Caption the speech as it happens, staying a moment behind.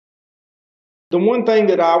The one thing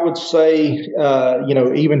that I would say,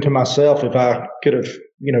 even to myself, if I could have,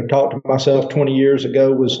 talked to myself 20 years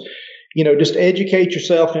ago was, just educate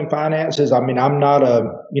yourself in finances. I mean, I'm not a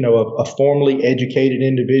formally educated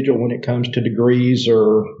individual when it comes to degrees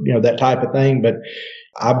or, that type of thing, but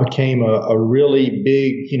I became a really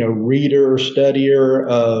big, reader, studier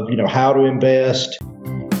of, how to invest.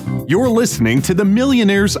 You're listening to the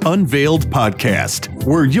Millionaires Unveiled podcast,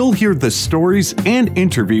 where you'll hear the stories and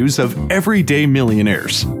interviews of everyday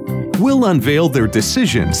millionaires. We'll unveil their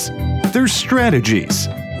decisions, their strategies,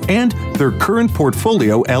 and their current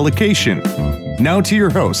portfolio allocation. Now to your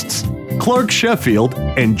hosts, Clark Sheffield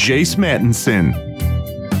and Jace Mattinson.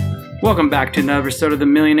 Welcome back to another episode of the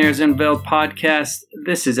Millionaires Unveiled podcast.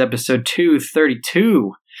 This is episode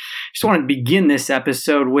 232. Just wanted to begin this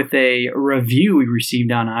episode with a review we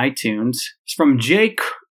received on iTunes. It's from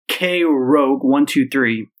J.K. Rogue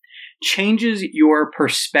 123. Changes your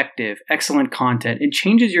perspective. Excellent content. It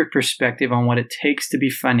changes your perspective on what it takes to be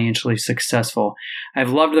financially successful.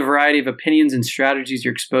 I've loved the variety of opinions and strategies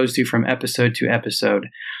you're exposed to from episode to episode.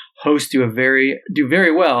 Hosts do very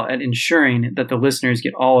well at ensuring that the listeners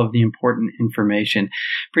get all of the important information.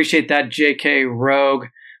 Appreciate that, J.K. Rogue.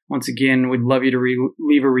 Once again, we'd love you to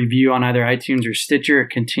leave a review on either iTunes or Stitcher. It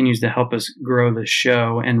continues to help us grow the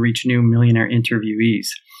show and reach new millionaire interviewees.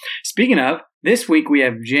 Speaking of, this week we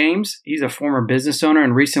have James. He's a former business owner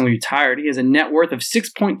and recently retired. He has a net worth of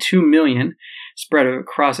 $6.2 million spread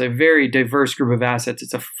across a very diverse group of assets.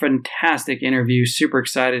 It's a fantastic interview. Super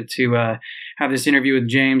excited to have this interview with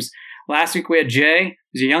James. Last week we had Jay.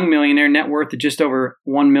 He's a young millionaire, net worth of just over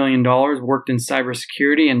 $1 million, worked in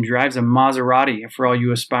cybersecurity, and drives a Maserati for all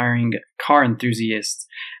you aspiring car enthusiasts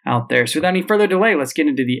out there. So without any further delay, let's get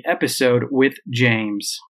into the episode with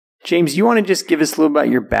James. James, you want to just give us a little about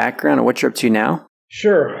your background and what you're up to now?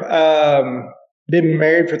 Sure. Been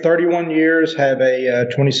married for 31 years, have a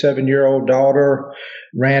 27-year-old daughter,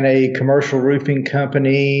 ran a commercial roofing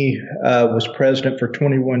company, was president for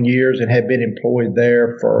 21 years and had been employed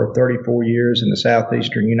there for 34 years in the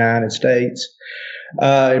southeastern United States,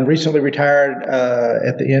 and recently retired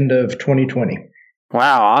at the end of 2020.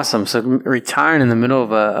 Wow, awesome. So retiring in the middle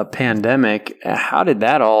of a pandemic, how did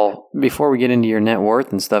that all, before we get into your net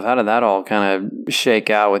worth and stuff, how did that all kind of shake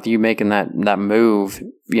out with you making that move,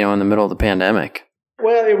 in the middle of the pandemic?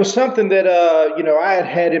 Well, it was something that, I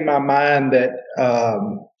had in my mind that,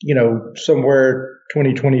 somewhere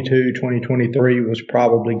 2022, 2023 was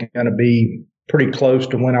probably going to be pretty close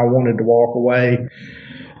to when I wanted to walk away.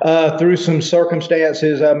 Through some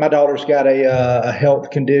circumstances, my daughter's got a health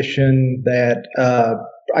condition that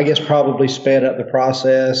I guess probably sped up the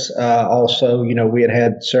process. Also, we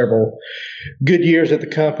had several good years at the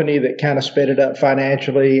company that kind of sped it up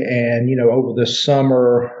financially. And, over the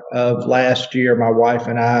summer of last year, my wife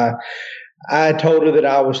and I told her that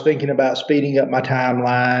I was thinking about speeding up my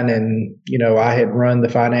timeline, and, I had run the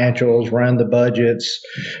financials, run the budgets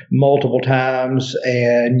multiple times,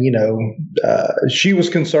 and, she was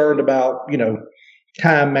concerned about,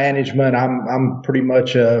 time management. I'm pretty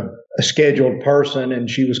much a scheduled person, and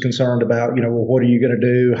she was concerned about, what are you going to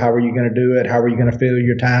do? How are you going to do it? How are you going to fill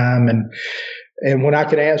your time? And when I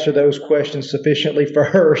could answer those questions sufficiently for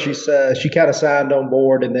her, she kind of signed on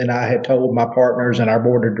board. And then I had told my partners and our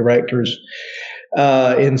board of directors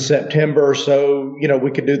in September. So,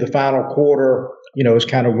 we could do the final quarter, as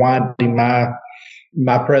kind of winding my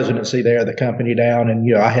presidency there, the company down. And,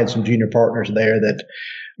 I had some junior partners there that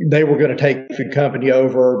they were going to take the company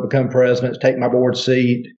over, become presidents, take my board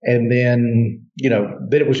seat. And then,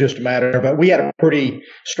 then it was just a matter of, we had a pretty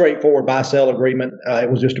straightforward buy-sell agreement. It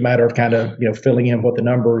was just a matter of kind of, filling in what the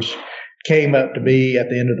numbers came up to be at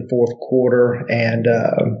the end of the fourth quarter. And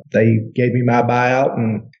they gave me my buyout,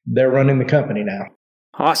 and they're running the company now.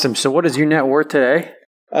 Awesome. So what is your net worth today?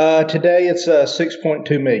 Today it's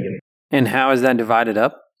 $6.2 million. And how is that divided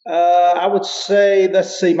up? I would say,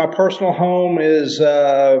 let's see, my personal home is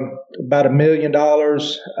about $1 million.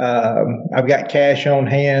 I've got cash on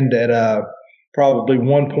hand at probably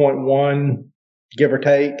 1.1, give or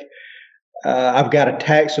take. I've got a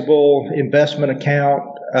taxable investment account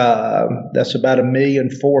that's about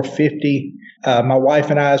 $1,450,000. My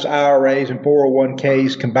wife and I's IRAs and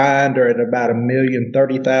 401ks combined are at about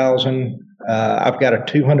 $1,030,000. I've got a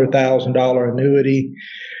 $200,000 annuity.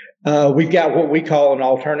 We've got what we call an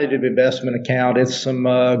alternative investment account. It's some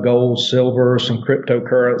gold, silver, some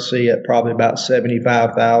cryptocurrency at probably about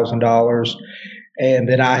 $75,000. And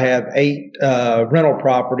then I have 8 rental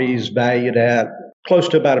properties valued at close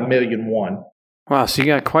to about $1.1 million. Wow, so you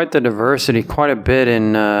got quite the diversity, quite a bit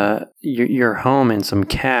in your home and some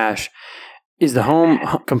cash. Is the home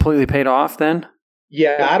completely paid off then?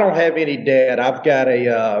 Yeah, I don't have any debt. I've got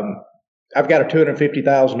a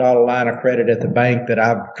 $250,000 line of credit at the bank that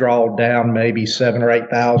I've drawn down maybe $7,000 or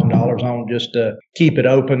 $8,000 on just to keep it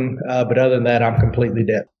open. But other than that, I'm completely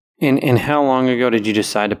debt. And how long ago did you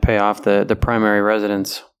decide to pay off the primary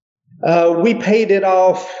residence? We paid it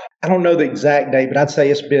off. I don't know the exact date, but I'd say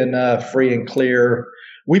it's been free and clear.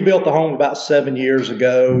 We built the home about 7 years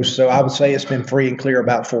ago, so I would say it's been free and clear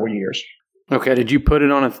about 4 years. Okay. Did you put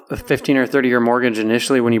it on a 15 or 30-year mortgage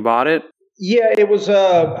initially when you bought it? Yeah, it was,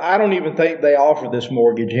 I don't even think they offer this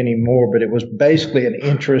mortgage anymore, but it was basically an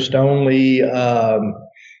interest only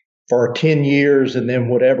for 10 years, and then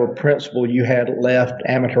whatever principal you had left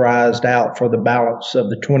amortized out for the balance of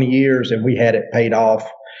the 20 years, and we had it paid off.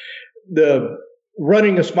 The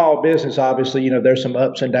running a small business, obviously, there's some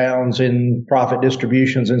ups and downs in profit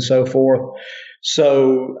distributions and so forth.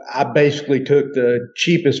 So I basically took the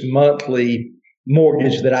cheapest monthly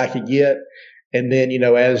mortgage that I could get. And then,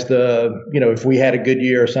 as if we had a good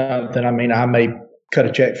year or something, I may cut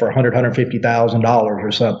a check for $150,000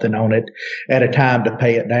 or something on it at a time to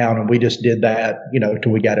pay it down. And we just did that,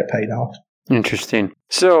 till we got it paid off. Interesting.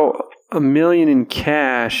 So $1 million in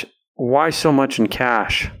cash. Why so much in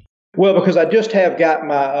cash? Well, because I just have got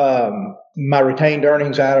my retained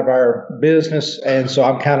earnings out of our business, and so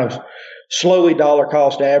I'm kind of slowly dollar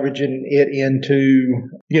cost averaging it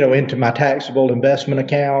into my taxable investment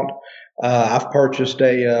account. I've purchased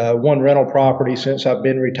one rental property since I've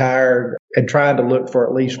been retired and trying to look for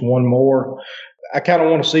at least one more. I kind of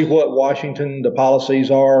want to see what Washington, the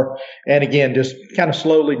policies are. And again, just kind of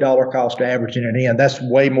slowly dollar cost averaging it in. That's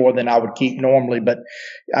way more than I would keep normally, but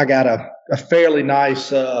I got a fairly nice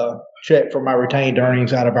check for my retained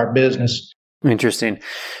earnings out of our business. Interesting.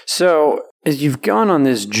 So as you've gone on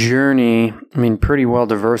this journey, pretty well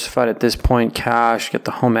diversified at this point, cash, got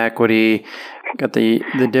the home equity, got the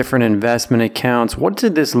different investment accounts. What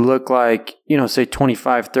did this look like, say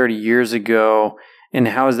 25, 30 years ago? And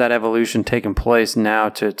how has that evolution taken place now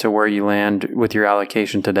to where you land with your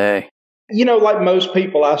allocation today? Like most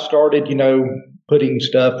people, I started, putting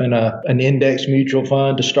stuff in an index mutual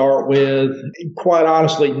fund to start with, quite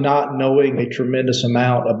honestly, not knowing a tremendous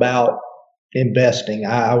amount about investing.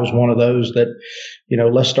 I was one of those that,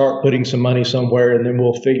 let's start putting some money somewhere and then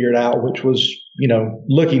we'll figure it out, which was,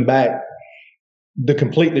 looking back, the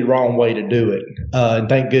completely wrong way to do it. And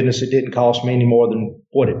thank goodness it didn't cost me any more than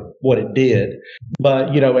what it did.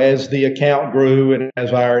 But, as the account grew and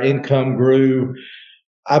as our income grew,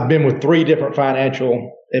 I've been with 3 different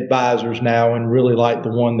financial advisors now and really like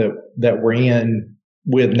the one that we're in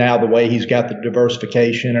with now, the way he's got the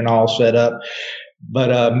diversification and all set up.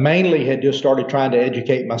 But mainly had just started trying to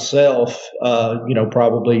educate myself,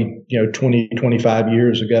 probably 20, 25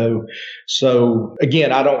 years ago. So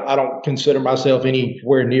again, I don't consider myself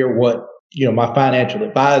anywhere near what my financial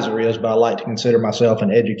advisor is, but I like to consider myself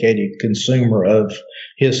an educated consumer of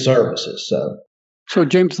his services. So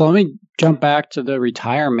James, let me jump back to the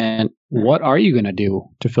retirement. What are you going to do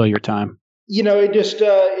to fill your time? It just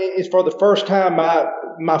it's for the first time.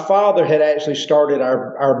 My father had actually started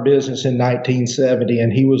our business in 1970,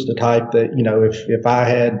 and he was the type that, if I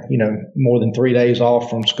had, more than 3 days off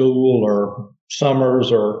from school or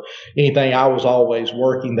summers or anything, I was always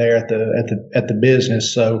working there at the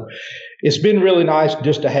business. So it's been really nice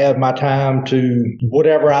just to have my time to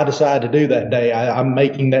whatever I decide to do that day. I'm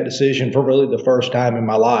making that decision for really the first time in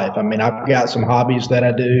my life. I've got some hobbies that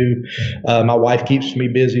I do. My wife keeps me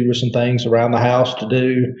busy with some things around the house to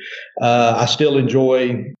do. I still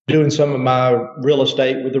enjoy doing some of my real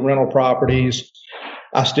estate with the rental properties.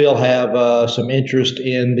 I still have some interest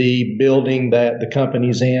in the building that the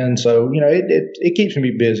company's in. So, it keeps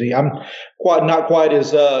me busy. I'm not quite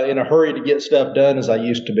as in a hurry to get stuff done as I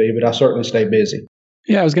used to be, but I certainly stay busy.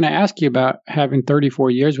 Yeah, I was going to ask you about having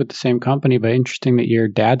 34 years with the same company, but interesting that your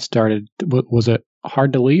dad started. Was it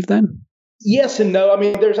hard to leave then? Yes and no.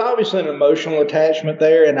 There's obviously an emotional attachment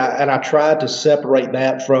there, and I tried to separate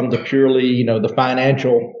that from the purely, the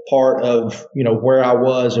financial part of, where I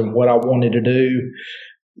was and what I wanted to do.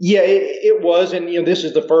 Yeah, it was, and this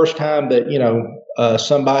is the first time that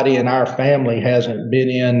somebody in our family hasn't been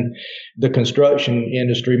in the construction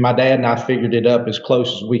industry. My dad and I figured it up as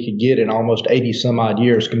close as we could get in almost 80 some odd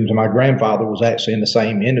years. Because my grandfather was actually in the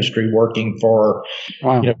same industry, working for,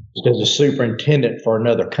 as a superintendent for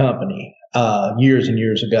another company. Years and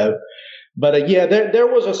years ago. But there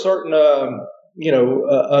was a certain,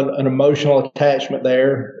 an emotional attachment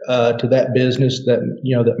there to that business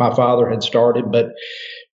that my father had started. But,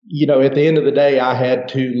 at the end of the day, I had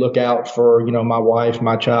to look out for, my wife,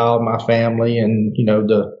 my child, my family, and,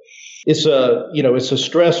 it's a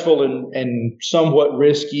stressful and somewhat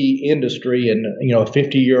risky industry, and a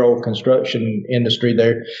 50-year-old construction industry.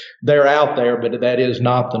 They're out there, but that is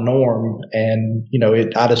not the norm. And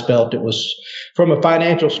I just felt it was, from a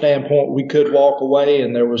financial standpoint, we could walk away,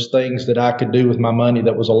 and there was things that I could do with my money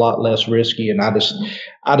that was a lot less risky. And I just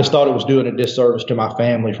thought it was doing a disservice to my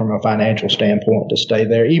family from a financial standpoint to stay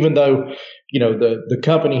there, even though the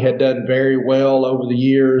company had done very well over the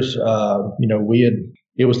years.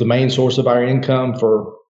 It was the main source of our income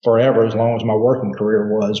for forever, as long as my working career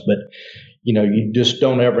was. But, you just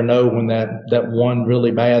don't ever know when that one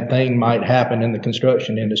really bad thing might happen in the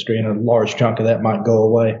construction industry, and a large chunk of that might go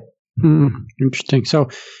away. Interesting. So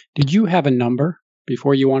did you have a number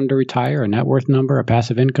before you wanted to retire, a net worth number, a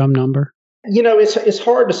passive income number? It's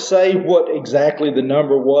hard to say what exactly the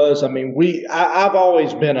number was. I mean, I've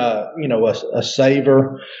always been a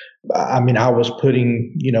saver. I mean, I was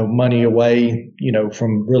putting, money away,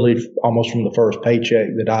 from really almost from the first paycheck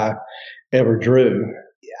that I ever drew.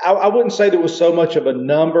 I wouldn't say there was so much of a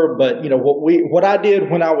number, but, what I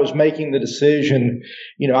did when I was making the decision,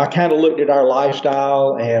 I kind of looked at our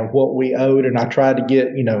lifestyle and what we owed, and I tried to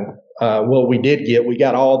get, we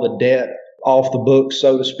got all the debt off the books,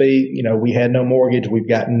 so to speak. We had no mortgage. We've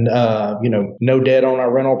gotten, no debt on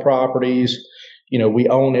our rental properties. We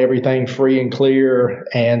own everything free and clear.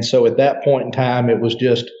 And so at that point in time, it was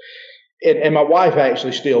just, and my wife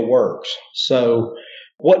actually still works. So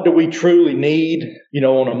what do we truly need,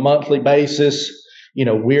 on a monthly basis?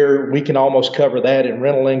 We can almost cover that in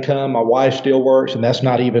rental income. My wife still works, and that's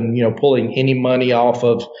not even, pulling any money off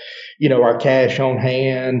of, our cash on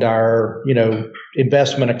hand, our,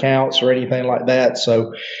 investment accounts or anything like that.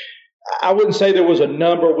 So I wouldn't say there was a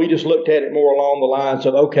number. We just looked at it more along the lines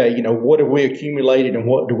of, okay, what have we accumulated and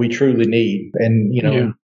what do we truly need?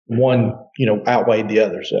 And, one, outweighed the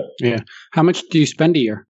other. So, yeah. How much do you spend a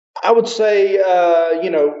year? I would say,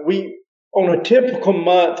 on a typical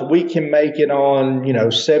month, we can make it on,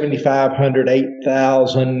 $7,500,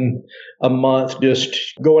 $8,000 a month, just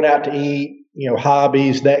going out to eat,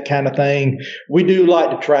 hobbies, that kind of thing. We do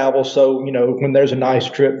like to travel. So, when there's a nice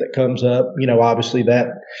trip that comes up, obviously that,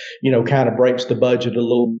 kind of breaks the budget a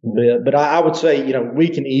little bit. But I would say, we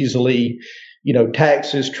can easily,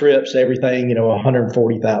 taxes, trips, everything,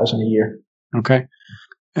 $140,000 a year. Okay.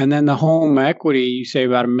 And then the home equity, you say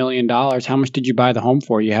about $1 million. How much did you buy the home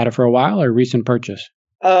for? You had it for a while, or a recent purchase?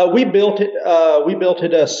 We built it. We built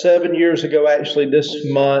it 7 years ago, actually, this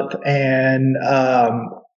month, and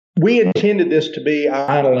we intended this to be our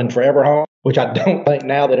final and forever home, which I don't think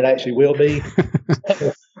now that it actually will be.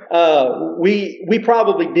 We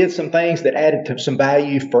probably did some things that added to some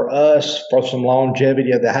value for us, for some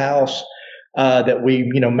longevity of the house, that we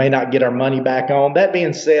may not get our money back on. That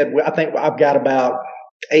being said, I think I've got about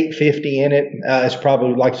 $850 in it. It's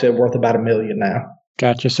probably, like I said, worth about $1 million now.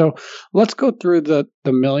 Gotcha. So let's go through the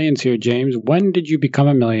millions here, James. When did you become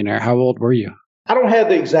a millionaire? How old were you? I don't have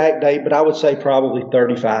the exact date, but I would say probably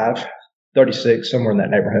 35, 36, somewhere in that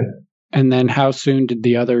neighborhood. And then how soon did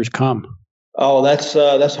the others come? Oh, that's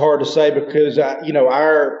hard to say because,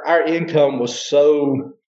 our income was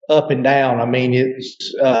so up and down. I mean,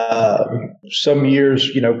 it's some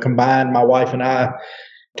years, combined, my wife and I,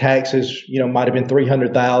 taxes, might have been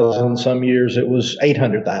 $300,000. Some years it was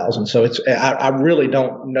 $800,000. So I really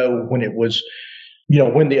don't know when it was,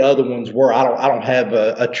 when the other ones were. I don't have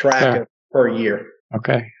a track per year.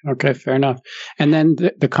 Okay, fair enough. And then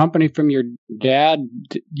the company from your dad,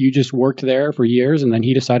 you just worked there for years, and then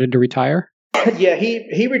he decided to retire? Yeah,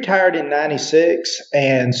 he retired in 96,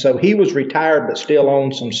 and so he was retired but still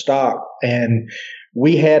owned some stock. And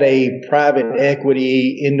we had a private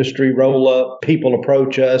equity industry roll-up. People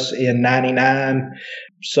approach us in 99.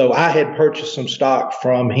 So I had purchased some stock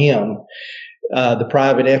from him. The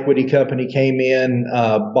private equity company came in,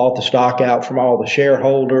 bought the stock out from all the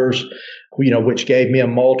shareholders, which gave me a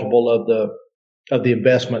multiple of the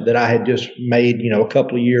investment that I had just made, a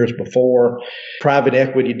couple of years before. Private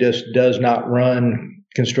equity just does not run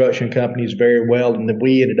construction companies very well. And then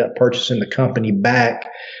we ended up purchasing the company back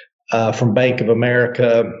from Bank of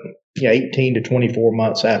America 18 to 24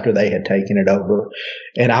 months after they had taken it over.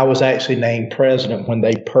 And I was actually named president when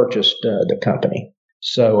they purchased the company.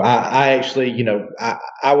 So I actually,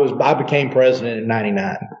 I became president in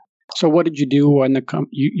 99. So what did you do when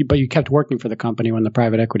but you kept working for the company when the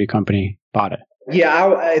private equity company bought it?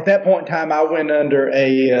 Yeah, at that point in time, I went under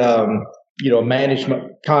a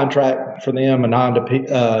management contract for them, a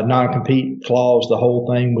non-compete clause, the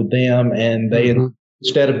whole thing with them. And they,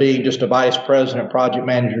 instead of being just a vice president, project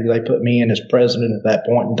manager, they put me in as president at that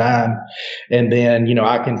point in time. And then,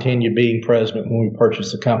 I continued being president when we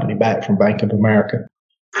purchased the company back from Bank of America.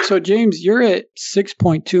 So James, you're at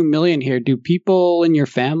 6.2 million here. Do people in your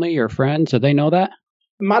family or friends, do they know that?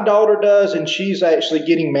 My daughter does, and she's actually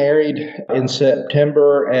getting married in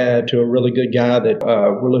September to a really good guy that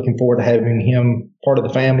we're looking forward to having him part of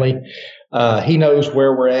the family. He knows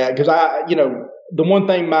where we're at because the one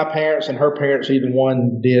thing my parents and her parents, either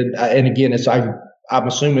one did, and again, I'm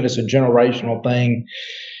assuming it's a generational thing.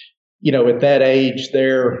 At that age,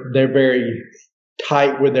 they're very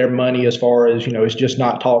tight with their money as far as, it's just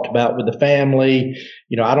not talked about with the family.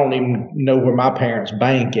 I don't even know where my parents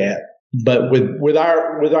bank at. But with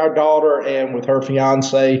our daughter and with her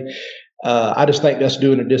fiance, I just think that's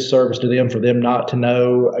doing a disservice to them for them not to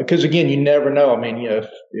know. Because again, you never know. I mean, if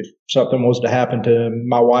something was to happen to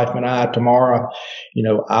my wife and I tomorrow,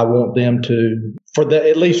 I want them to,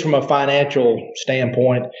 at least from a financial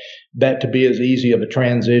standpoint, that to be as easy of a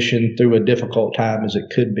transition through a difficult time as it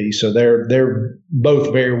could be. So they're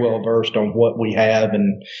both very well versed on what we have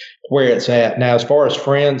and where it's at. Now, as far as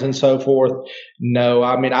friends and so forth, no,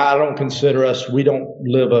 I mean, I don't consider we don't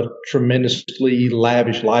live a tremendously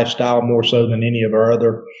lavish lifestyle more so than any of our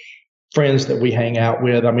other friends that we hang out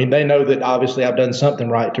with. I mean, they know that obviously I've done something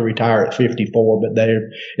right to retire at 54, but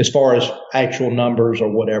as far as actual numbers or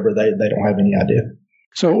whatever, they don't have any idea.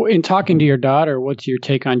 So in talking to your daughter, what's your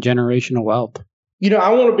take on generational wealth?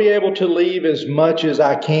 I want to be able to leave as much as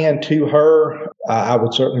I can to her. I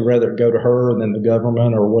would certainly rather go to her than the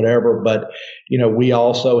government or whatever. But, we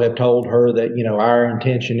also have told her that, our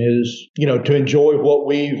intention is, to enjoy what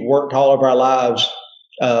we've worked all of our lives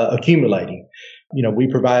accumulating.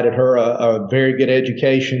 We provided her a very good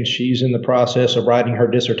education. She's in the process of writing her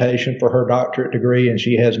dissertation for her doctorate degree, and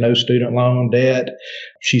she has no student loan debt.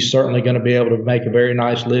 She's certainly going to be able to make a very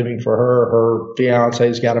nice living for her. Her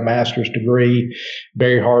fiance's got a master's degree,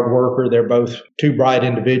 very hard worker. They're both two bright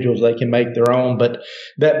individuals. They can make their own. But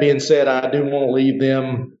that being said, I do want to leave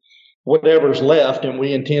them whatever's left, and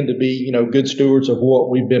we intend to be, good stewards of what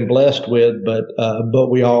we've been blessed with.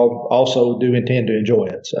 But we all also do intend to enjoy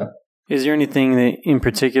it. So. Is there anything in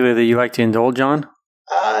particular that you like to indulge on?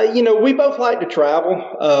 We both like to travel.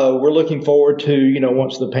 We're looking forward to,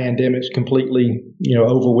 once the pandemic's completely,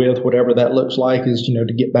 over with, whatever that looks like, is,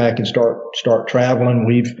 to get back and start traveling.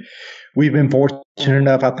 We've been fortunate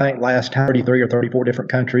enough, I think, last time 33 or 34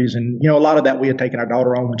 different countries, and a lot of that we had taken our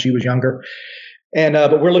daughter on when she was younger. And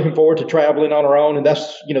but we're looking forward to traveling on our own, and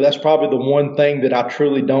that's probably the one thing that I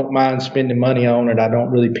truly don't mind spending money on, and I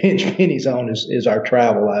don't really pinch pennies on is our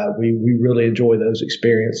travel. We really enjoy those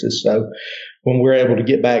experiences. So when we're able to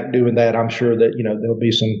get back doing that, I'm sure that there'll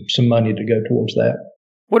be some money to go towards that.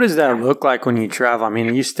 What does that look like when you travel? I mean,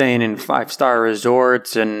 are you staying in 5-star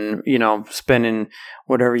resorts and spending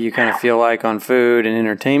whatever you kind of feel like on food and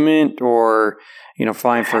entertainment, or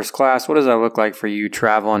flying first class? What does that look like for you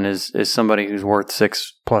traveling as somebody who's worth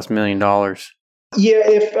 $6+ million? Yeah,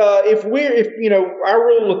 if our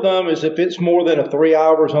rule of thumb is if it's more than 3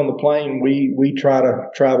 hours on the plane, we try to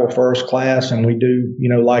travel first class, and we do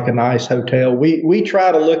like a nice hotel. We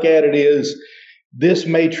try to look at it as this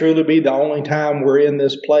may truly be the only time we're in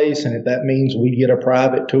this place, and if that means we get a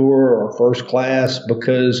private tour or first class,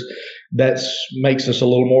 because that makes us a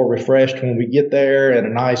little more refreshed when we get there, and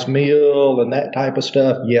a nice meal and that type of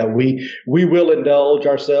stuff. Yeah, we will indulge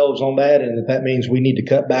ourselves on that, and if that means we need to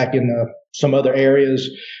cut back in some other areas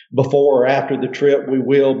before or after the trip, we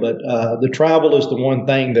will. But the travel is the one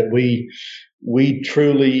thing that we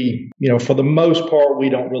truly, for the most part, we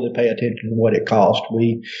don't really pay attention to what it costs.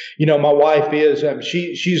 My wife is,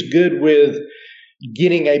 she's good with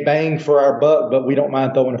getting a bang for our buck, but we don't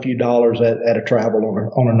mind throwing a few dollars at a travel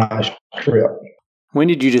on a nice trip. When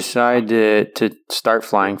did you decide to start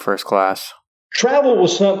flying first class? Travel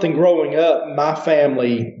was something growing up my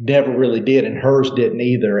family never really did, and hers didn't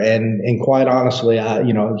either. And quite honestly, as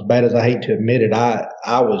bad as I hate to admit it,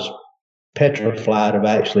 I was petrified of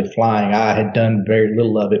actually flying. I had done very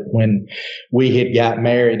little of it when we had got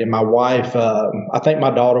married, and my wife, I think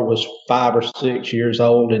my daughter was 5 or 6 years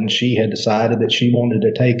old, and she had decided that she wanted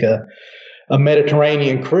to take a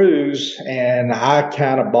Mediterranean cruise, and I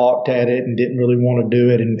kind of balked at it and didn't really want to do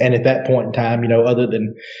it. And at that point in time, other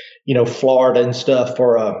than Florida and stuff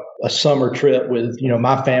for a summer trip with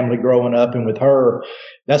my family growing up, and with her,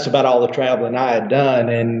 that's about all the traveling I had done.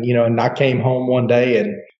 And I came home one day,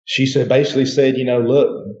 and she basically said, look,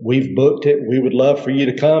 we've booked it. We would love for you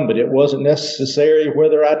to come, but it wasn't necessary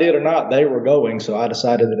whether I did or not. They were going. So I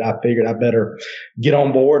decided that I figured I better get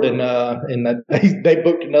on board, and they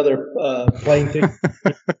booked another plane ticket.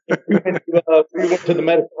 we went to the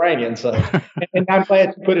Mediterranean. So, and I'm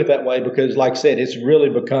glad you put it that way, because like I said, it's really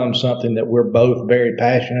become something that we're both very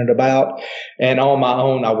passionate about. And on my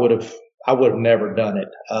own, I would have I would have never done it.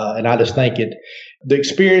 And I just think the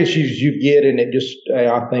experiences you get, and it just,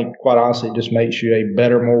 I think, quite honestly, it just makes you a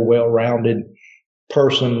better, more well-rounded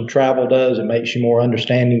person. Travel does. It makes you more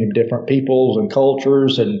understanding of different peoples and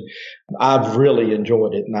cultures. And I've really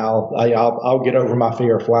enjoyed it. And I'll get over my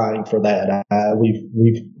fear of flying for that.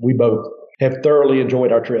 We both have thoroughly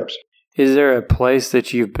enjoyed our trips. Is there a place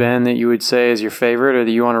that you've been that you would say is your favorite or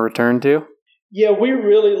that you want to return to? Yeah, we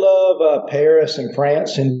really love Paris and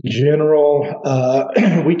France in general.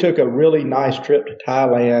 We took a really nice trip to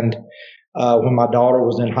Thailand when my daughter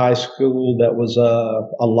was in high school. That was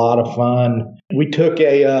a lot of fun. We took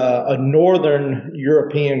a northern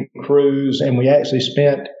European cruise, and we actually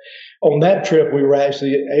spent, on that trip, we were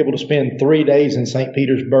actually able to spend 3 days in St.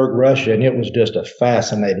 Petersburg, Russia, and it was just a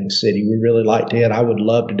fascinating city. We really liked it. I would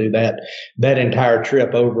love to do that entire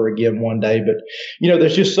trip over again one day. But,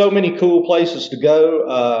 there's just so many cool places to go.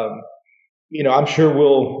 I'm sure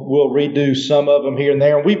we'll redo some of them here and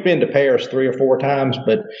there. And we've been to Paris 3 or 4 times,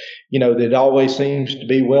 but, it always seems to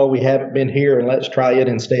be, well, we haven't been here and let's try it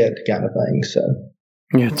instead kind of thing. So.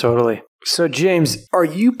 Yeah, totally. So, James, are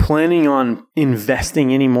you planning on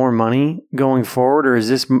investing any more money going forward, or is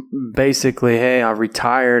this basically, hey, I've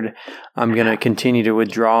retired, I'm going to continue to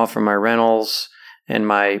withdraw from my rentals and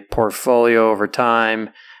my portfolio over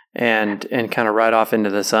time and kind of ride off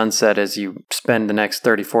into the sunset as you spend the next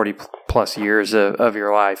 30, 40 plus years of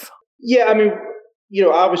your life? Yeah, I mean,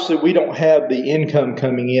 obviously we don't have the income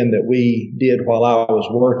coming in that we did while I was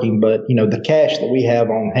working, but, the cash that we have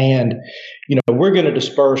on hand, we're going to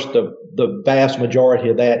disperse the vast majority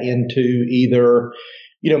of that into either,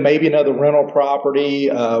 maybe another rental property.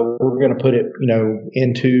 We're going to put it,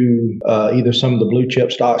 into either some of the blue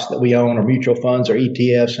chip stocks that we own or mutual funds or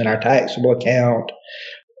ETFs in our taxable account.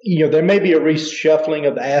 There may be a reshuffling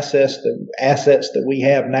of the assets that we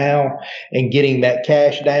have now and getting that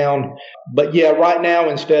cash down. But yeah, right now,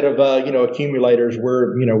 instead of, accumulators,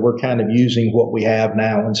 we're kind of using what we have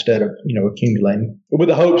now instead of, accumulating, with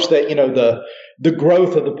the hopes that, the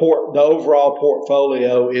growth of the overall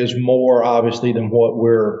portfolio is more obviously than what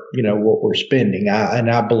we're spending.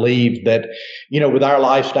 I believe that, with our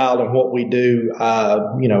lifestyle and what we do,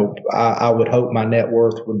 I would hope my net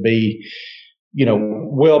worth would be,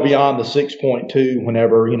 well beyond the 6.2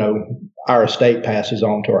 whenever, our estate passes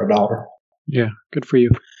on to our daughter. Yeah, good for you.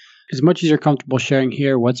 As much as you're comfortable sharing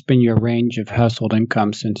here, what's been your range of household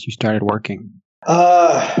income since you started working?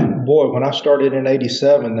 Boy, when I started in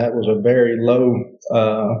 87, that was a very low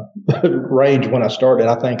range when I started.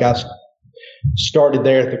 I think I started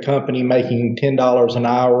there at the company making $10 an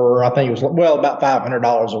hour. I think it was, about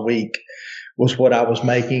 $500 a week was what I was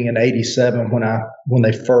making in 87 when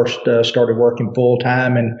they first started working full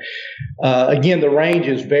time. And again, the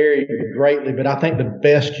ranges vary greatly, but I think the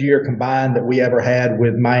best year combined that we ever had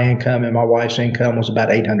with my income and my wife's income was about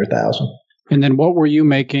 $800,000. And then what were you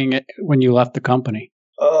making when you left the company?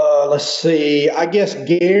 Let's see. I guess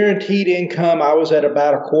guaranteed income, I was at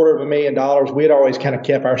about $250,000. We had always kind of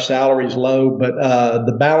kept our salaries low, but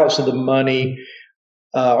the balance of the money,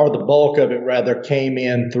 or the bulk of it rather, came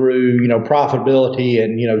in through, profitability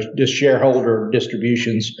and, just shareholder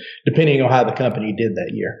distributions, depending on how the company did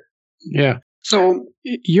that year. Yeah. So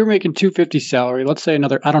you're making $250 salary. Let's say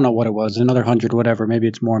another, I don't know what it was, another 100, whatever. Maybe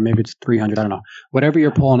it's more, maybe it's 300. I don't know. Whatever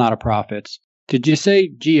you're pulling out of profits. Did you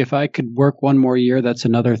say, gee, if I could work one more year, that's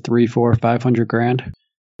another 300, 400, 500 grand?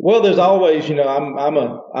 Well, there's always, I'm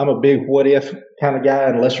a big what if kind of guy,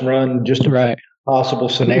 and let's run just a possible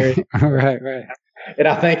scenario. Right. And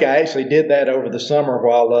I think I actually did that over the summer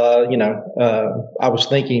while, I was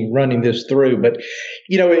running this through. But,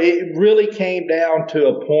 it really came down to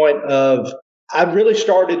a point of, I really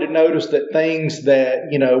started to notice that things that,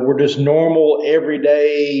 were just normal,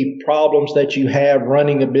 everyday problems that you have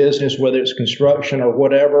running a business, whether it's construction or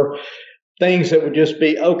whatever, things that would just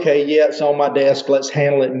be, okay, yeah, it's on my desk, let's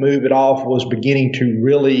handle it and move it off, was beginning to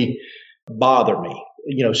really bother me.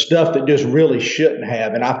 Stuff that just really shouldn't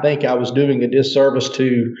have. And I think I was doing a disservice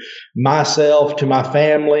to myself, to my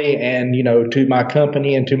family, and, to my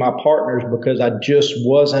company and to my partners, because I just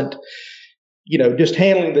wasn't, just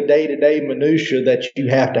handling the day-to-day minutia that you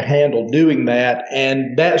have to handle doing that.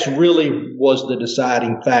 And that's really was the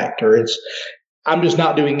deciding factor. I'm just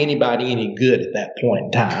not doing anybody any good at that point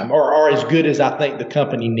in time, or as good as I think the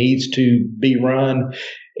company needs to be run.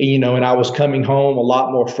 And I was coming home a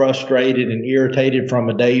lot more frustrated and irritated from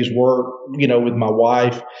a day's work, with my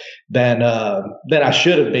wife than I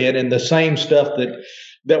should have been. And the same stuff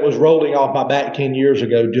that was rolling off my back 10 years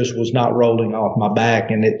ago just was not rolling off my back.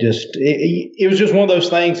 And it was just one of those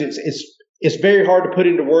things. it's very hard to put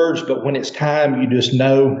into words, but when it's time, you just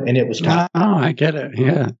know, and it was time. Oh, I get it.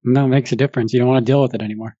 Yeah. No, it makes a difference. You don't want to deal with it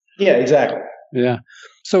anymore. Yeah, exactly. Yeah.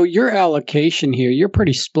 So your allocation here, you're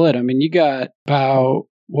pretty split. I mean, you got about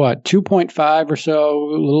 2.5 or so,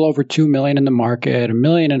 a little over 2 million in the market, $1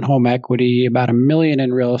 million in home equity, about $1 million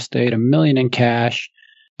in real estate, $1 million in cash.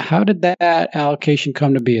 How did that allocation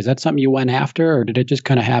come to be? Is that something you went after, or did it just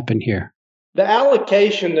kind of happen here? The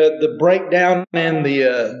allocation, the breakdown in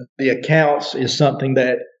the accounts is something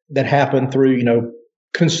that happened through,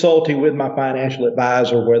 consulting with my financial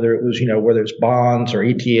advisor, whether it's bonds or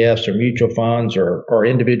ETFs or mutual funds or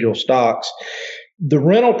individual stocks. The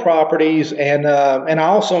rental properties, and I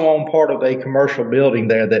also own part of a commercial building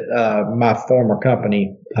there that my former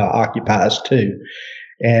company occupies too.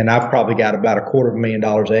 And I've probably got about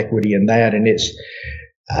 $250,000 equity in that. And it's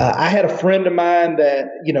I had a friend of mine that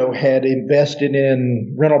had invested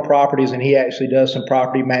in rental properties, and he actually does some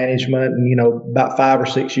property management. And about 5 or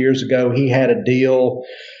 6 years ago, he had a deal.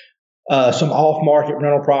 Some off-market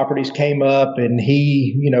rental properties came up, and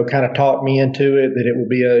he, kind of talked me into it, that it would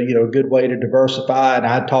be a good way to diversify. And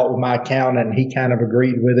I talked with my accountant, and he kind of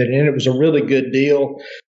agreed with it, and it was a really good deal.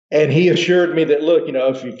 And he assured me that, look,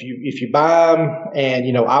 if you buy them,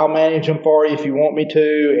 and I'll manage them for you if you want me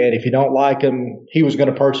to, and if you don't like them, he was going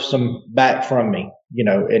to purchase them back from me,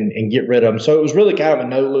 and get rid of them. So it was really kind of a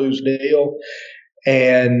no-lose deal,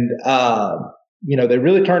 and they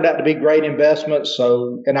really turned out to be great investments.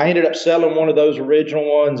 So, and I ended up selling one of those original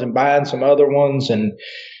ones and buying some other ones. And,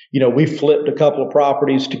 we flipped a couple of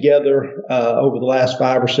properties together over the last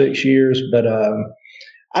 5 or 6 years. But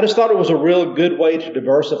I just thought it was a real good way to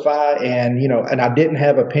diversify. And, and I didn't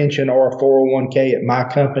have a pension or a 401k at my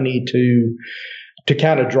company to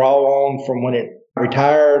kind of draw on from when it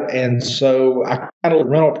retired. And so I kind of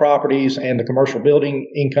rental properties and the commercial building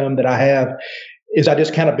income that I have is I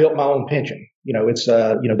just kind of built my own pension. It's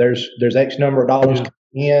there's X number of dollars coming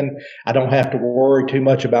in. I don't have to worry too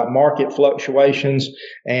much about market fluctuations,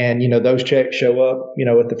 and those checks show up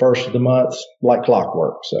at the first of the month like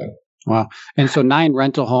clockwork. So wow. And so 9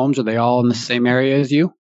 rental homes, are they all in the same area as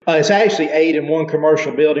you? It's actually 8 in one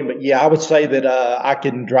commercial building, but yeah, I would say that I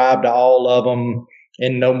can drive to all of them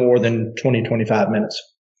in no more than 20-25 minutes.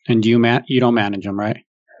 And you don't manage them, right?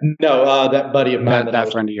 No, that buddy of mine.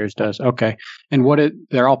 That friend of yours does. Okay. And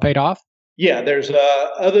they're all paid off? Yeah, there's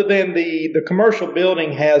other than the commercial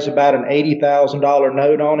building has about an $80,000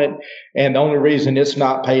 note on it, and the only reason it's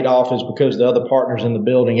not paid off is because the other partners in the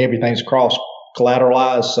building, everything's cross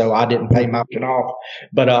collateralized, so I didn't pay my portion off.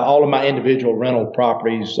 But all of my individual rental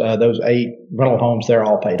properties, those 8 rental homes, they're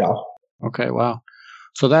all paid off. Okay, wow.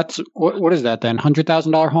 So that's what is that then?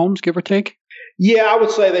 $100,000 homes, give or take? Yeah, I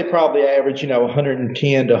would say they probably average,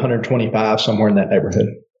 110 to 125, somewhere in that neighborhood.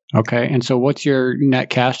 Okay. And so what's your net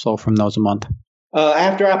cash flow from those a month?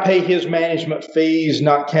 After I pay his management fees,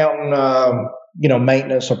 not counting,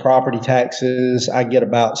 maintenance or property taxes, I get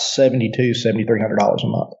about $7,300 a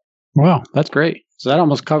month. Wow, that's great. So that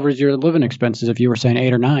almost covers your living expenses if you were saying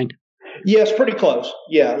 8 or 9. Yeah, it's pretty close.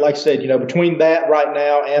 Yeah, like I said, between that right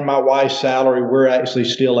now and my wife's salary, we're actually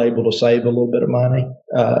still able to save a little bit of money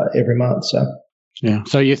every month. So yeah.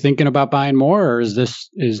 So you're thinking about buying more, or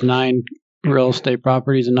is 9 real estate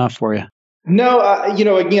properties enough for you? No,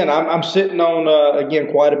 again, I'm sitting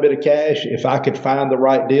on quite a bit of cash if I could find the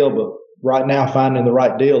right deal, but right now finding the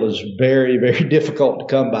right deal is very, very difficult to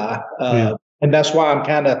come by. And that's why I'm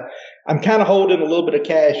kind of holding a little bit of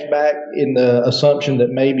cash back in the assumption that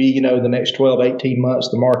maybe, the next 12, 18 months,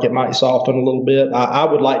 the market might soften a little bit. I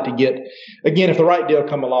would like to get, again, if the right deal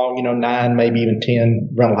come along, 9, maybe even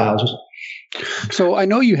 10 rental houses. So I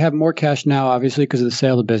know you have more cash now, obviously, because of the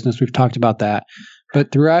sale of the business. We've talked about that.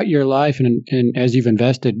 But throughout your life and as you've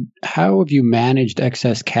invested, how have you managed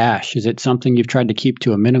excess cash? Is it something you've tried to keep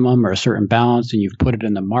to a minimum or a certain balance and you've put it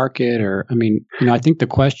in the market? Or, I think the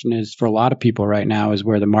question is for a lot of people right now is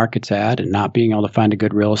where the market's at, and not being able to find a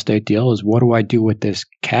good real estate deal is, what do I do with this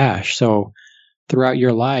cash? So throughout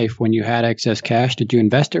your life, when you had excess cash, did you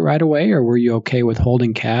invest it right away, or were you okay with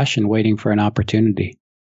holding cash and waiting for an opportunity?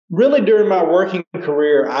 Really, during my working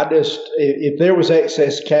career, if there was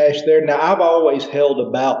excess cash there, now I've always held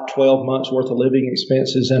about 12 months worth of living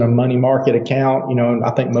expenses in a money market account, and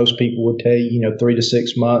I think most people would tell you, 3 to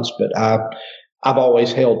 6 months, but I've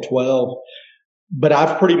always held 12. But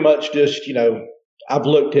I've pretty much just, I've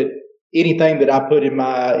looked at anything that I put in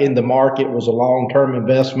the market was a long-term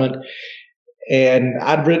investment. And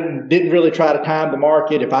I didn't really try to time the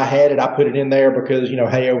market. If I had it, I put it in there because,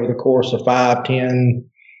 hey, over the course of 5, 10,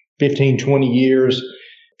 15, 20 years,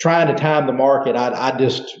 trying to time the market, I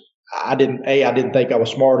I didn't think I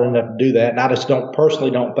was smart enough to do that. And I just don't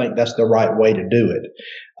think that's the right way to do it.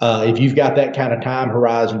 If you've got that kind of time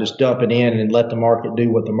horizon, just dump it in and let the market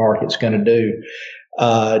do what the market's going to do.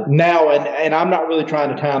 Now, and I'm not really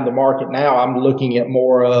trying to time the market now. I'm looking at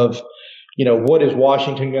more of, what is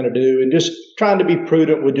Washington going to do, and just trying to be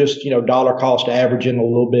prudent with just, dollar cost averaging a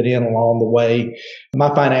little bit in along the way.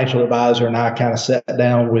 My financial advisor and I kind of sat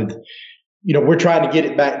down with, we're trying to get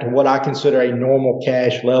it back to what I consider a normal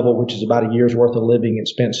cash level, which is about a year's worth of living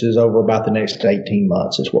expenses over about the next 18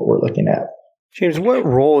 months is what we're looking at. James, what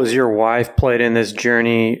role has your wife played in this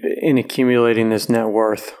journey in accumulating this net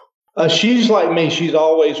worth? She's like me. She's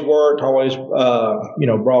always worked, always,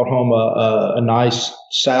 brought home a nice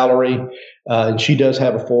salary. And she does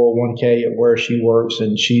have a 401k at where she works,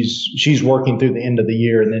 and she's working through the end of the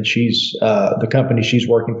year. And then the company she's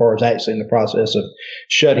working for is actually in the process of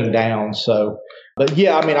shutting down. So, but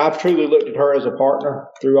yeah, I've truly looked at her as a partner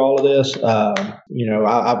through all of this.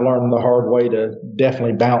 I've learned the hard way to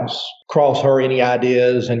definitely bounce across her any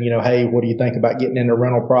ideas and, hey, what do you think about getting into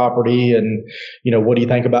rental property? And, what do you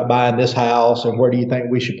think about buying this house? And where do you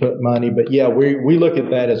think we should put money? But yeah, we look at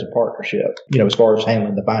that as a partnership, as far as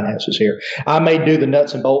handling the finances here. I may do the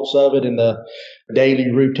nuts and bolts of it and the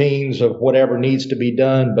daily routines of whatever needs to be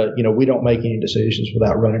done, but, we don't make any decisions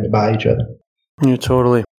without running it by each other. Yeah,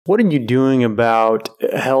 totally. What are you doing about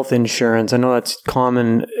health insurance? I know that's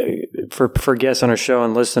common for guests on our show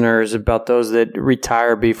and listeners about those that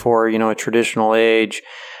retire before, a traditional age.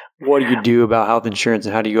 What do you do about health insurance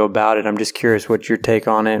and how do you go about it? I'm just curious what your take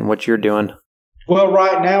on it and what you're doing. Well,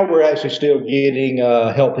 right now we're actually still getting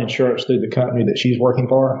health insurance through the company that she's working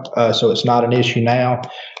for. So it's not an issue now.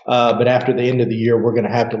 But after the end of the year, we're going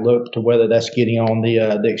to have to look to whether that's getting on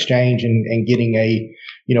the exchange and getting a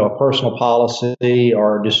personal policy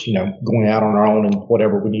or just, going out on our own and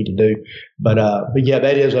whatever we need to do. But yeah,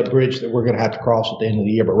 that is a bridge that we're going to have to cross at the end of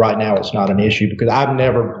the year. But right now it's not an issue because I've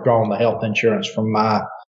never drawn the health insurance from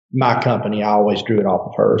my company. I always drew it off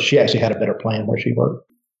of hers. She actually had a better plan where she worked.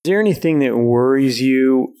 Is there anything that worries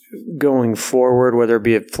you going forward, whether it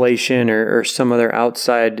be inflation or some other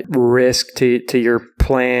outside risk to your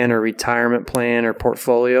plan or retirement plan or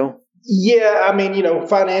portfolio? Yeah,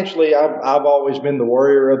 financially, I've always been the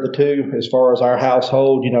worrier of the two as far as our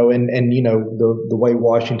household, and the way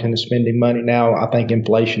Washington is spending money now. I think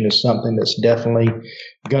inflation is something that's definitely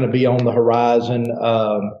going to be on the horizon.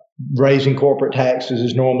 Raising corporate taxes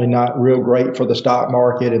is normally not real great for the stock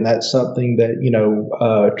market, and that's something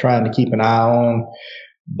that, trying to keep an eye on.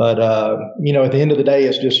 But, at the end of the day,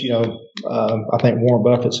 it's just, I think Warren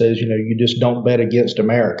Buffett says, you just don't bet against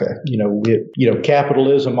America.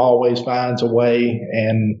 Capitalism always finds a way,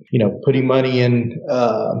 and, putting money in,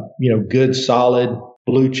 good, solid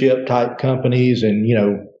blue chip type companies and,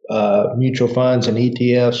 mutual funds and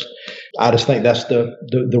ETFs. I just think that's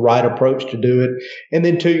the right approach to do it. And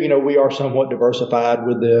then too, we are somewhat diversified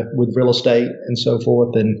with real estate and so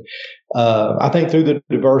forth. And I think through the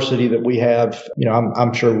diversity that we have,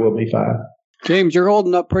 I'm sure we'll be fine. James, you're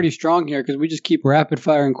holding up pretty strong here because we just keep rapid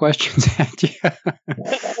firing questions at you.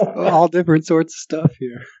 All different sorts of stuff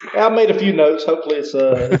here. I made a few notes. Hopefully it's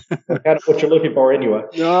kind of what you're looking for anyway.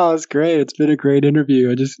 No, it's great. It's been a great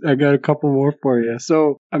interview. I got a couple more for you.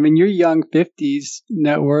 So, you're young 50s,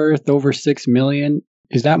 net worth over $6 million.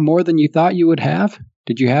 Is that more than you thought you would have?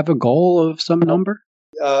 Did you have a goal of some number?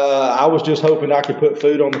 I was just hoping I could put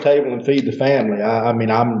food on the table and feed the family. I've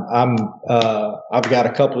got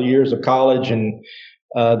a couple of years of college, and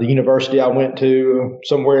the university I went to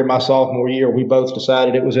somewhere in my sophomore year, we both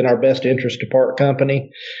decided it was in our best interest to part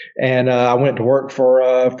company. And I went to work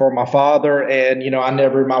for my father. And, I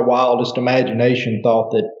never in my wildest imagination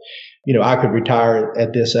thought that, I could retire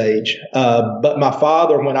at this age. But my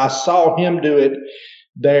father, when I saw him do it,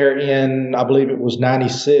 there in, I believe it was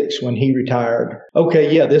 96 when he retired.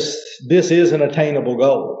 Okay, yeah, this is an attainable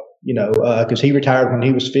goal, because he retired when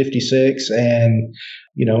he was 56, and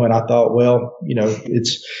and I thought, well,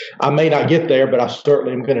 I may not get there, but I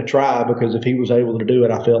certainly am going to try, because if he was able to do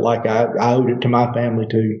it, I felt like I owed it to my family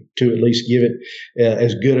to at least give it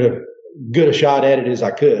as good a shot at it as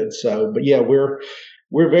I could. So, but yeah, we're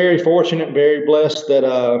very fortunate, very blessed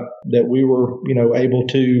that we were able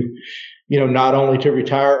to. Not only to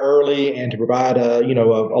retire early and to provide a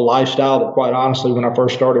lifestyle that, quite honestly, when I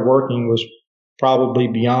first started working was probably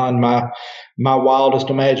beyond my wildest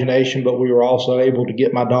imagination, but we were also able to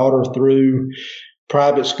get my daughter through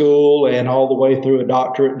private school and all the way through a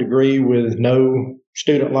doctorate degree with no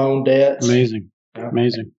student loan debts. Amazing.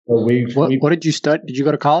 Amazing. So what did you study? Did you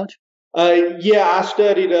go to college? Yeah, I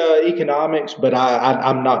studied economics, but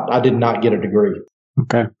I did not get a degree.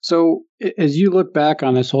 Okay. So as you look back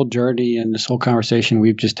on this whole journey and this whole conversation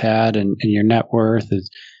we've just had and your net worth,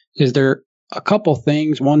 is there a couple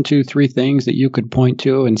things, 1, 2, 3 things that you could point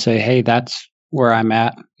to and say, hey, that's where I'm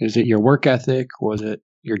at? Is it your work ethic? Was it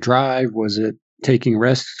your drive? Was it taking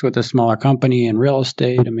risks with a smaller company and real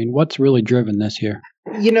estate? I mean, what's really driven this here?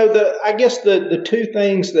 I guess the two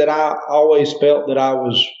things that I always felt that I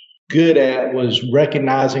was good at was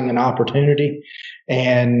recognizing an opportunity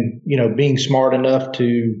and, being smart enough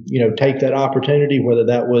to, take that opportunity, whether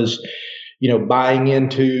that was, buying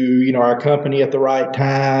into, our company at the right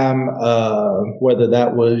time, whether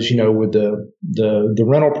that was, with the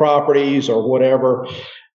rental properties or whatever.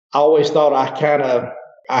 I always thought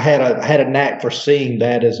I had a knack for seeing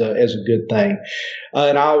that as a good thing.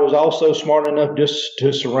 And I was also smart enough just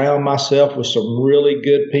to surround myself with some really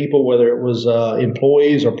good people, whether it was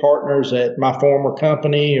employees or partners at my former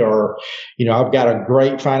company, or, I've got a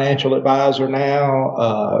great financial advisor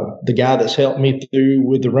now. The guy that's helped me through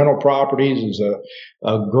with the rental properties is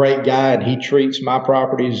a great guy, and he treats my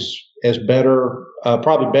properties as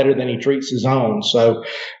probably better than he treats his own. So,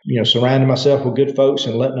 surrounding myself with good folks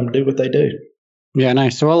and letting them do what they do. Yeah,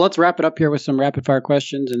 nice. So let's wrap it up here with some rapid fire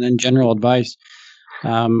questions and then general advice.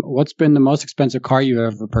 What's been the most expensive car you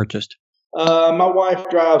ever purchased? My wife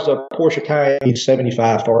drives a Porsche Cayenne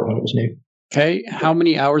 75 for it when it was new. Okay. How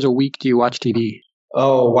many hours a week do you watch TV?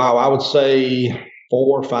 Oh, wow. I would say 4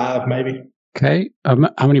 or 5, maybe. Okay.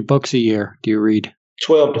 How many books a year do you read?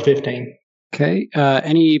 12 to 15. Okay.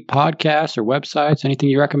 Any podcasts or websites, anything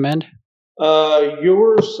you recommend?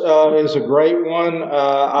 Yours is a great one.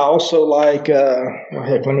 I also like,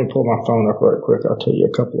 let me pull my phone up right quick. I'll tell you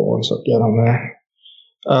a couple of ones I've got on there.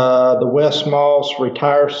 The Wes Moss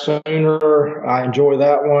Retire Sooner. I enjoy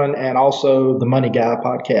that one. And also the Money Guy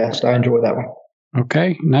podcast. I enjoy that one.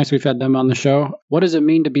 Okay. Nice. We've had them on the show. What does it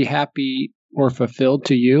mean to be happy or fulfilled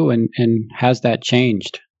to you? And has that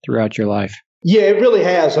changed throughout your life? Yeah, it really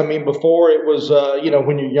has. I mean, before it was,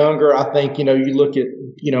 when you're younger, I think, you look at,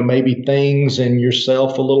 maybe things and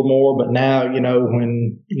yourself a little more. But now,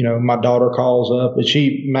 when, my daughter calls up, and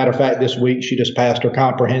matter of fact, this week, she just passed her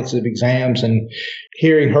comprehensive exams, and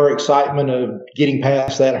hearing her excitement of getting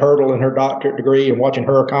past that hurdle in her doctorate degree and watching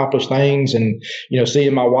her accomplish things and,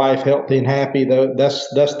 seeing my wife healthy and happy,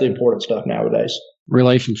 that's the important stuff nowadays.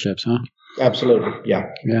 Relationships, huh? Absolutely. Yeah.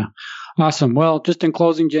 Yeah. Awesome. Well, just in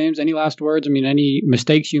closing, James, any last words? I mean, any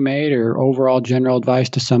mistakes you made or overall general advice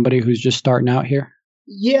to somebody who's just starting out here?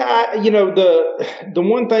 Yeah, the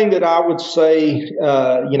one thing that I would say,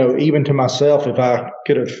 even to myself, if I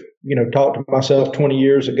could have, talked to myself 20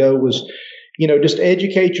 years ago, was, just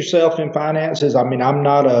educate yourself in finances. I mean, I'm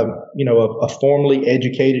not a formally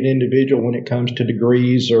educated individual when it comes to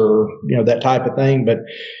degrees or, that type of thing, but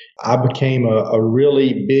I became a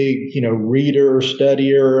really big, reader,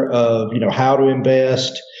 studier of, how to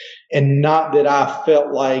invest. And not that I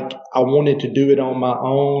felt like I wanted to do it on my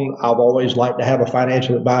own. I've always liked to have a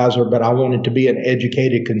financial advisor, but I wanted to be an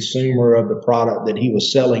educated consumer of the product that he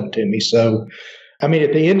was selling to me. So, I mean,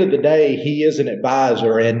 at the end of the day, he is an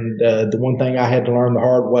advisor. And the one thing I had to learn the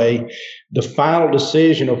hard way, the final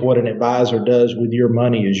decision of what an advisor does with your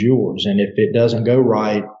money is yours. And if it doesn't go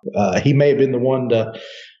right, he may have been the one to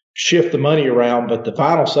shift the money around, but the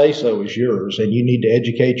final say-so is yours, and you need to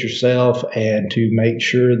educate yourself and to make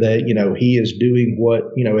sure that, he is doing what,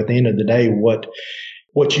 at the end of the day, what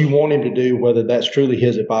you want him to do, whether that's truly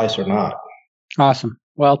his advice or not. Awesome.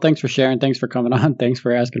 Well, thanks for sharing. Thanks for coming on. Thanks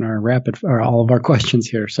for asking all of our questions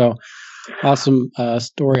here. So awesome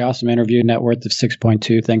story, awesome interview, net worth of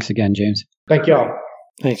 6.2. Thanks again, James. Thank y'all.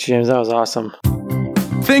 Thanks, James. That was awesome.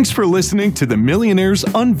 Thanks for listening to the Millionaires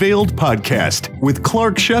Unveiled podcast with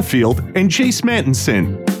Clark Sheffield and Chase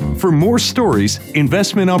Mattinson. For more stories,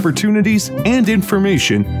 investment opportunities, and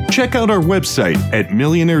information, check out our website at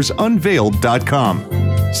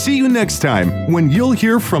millionairesunveiled.com. See you next time when you'll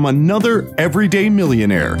hear from another everyday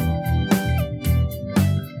millionaire.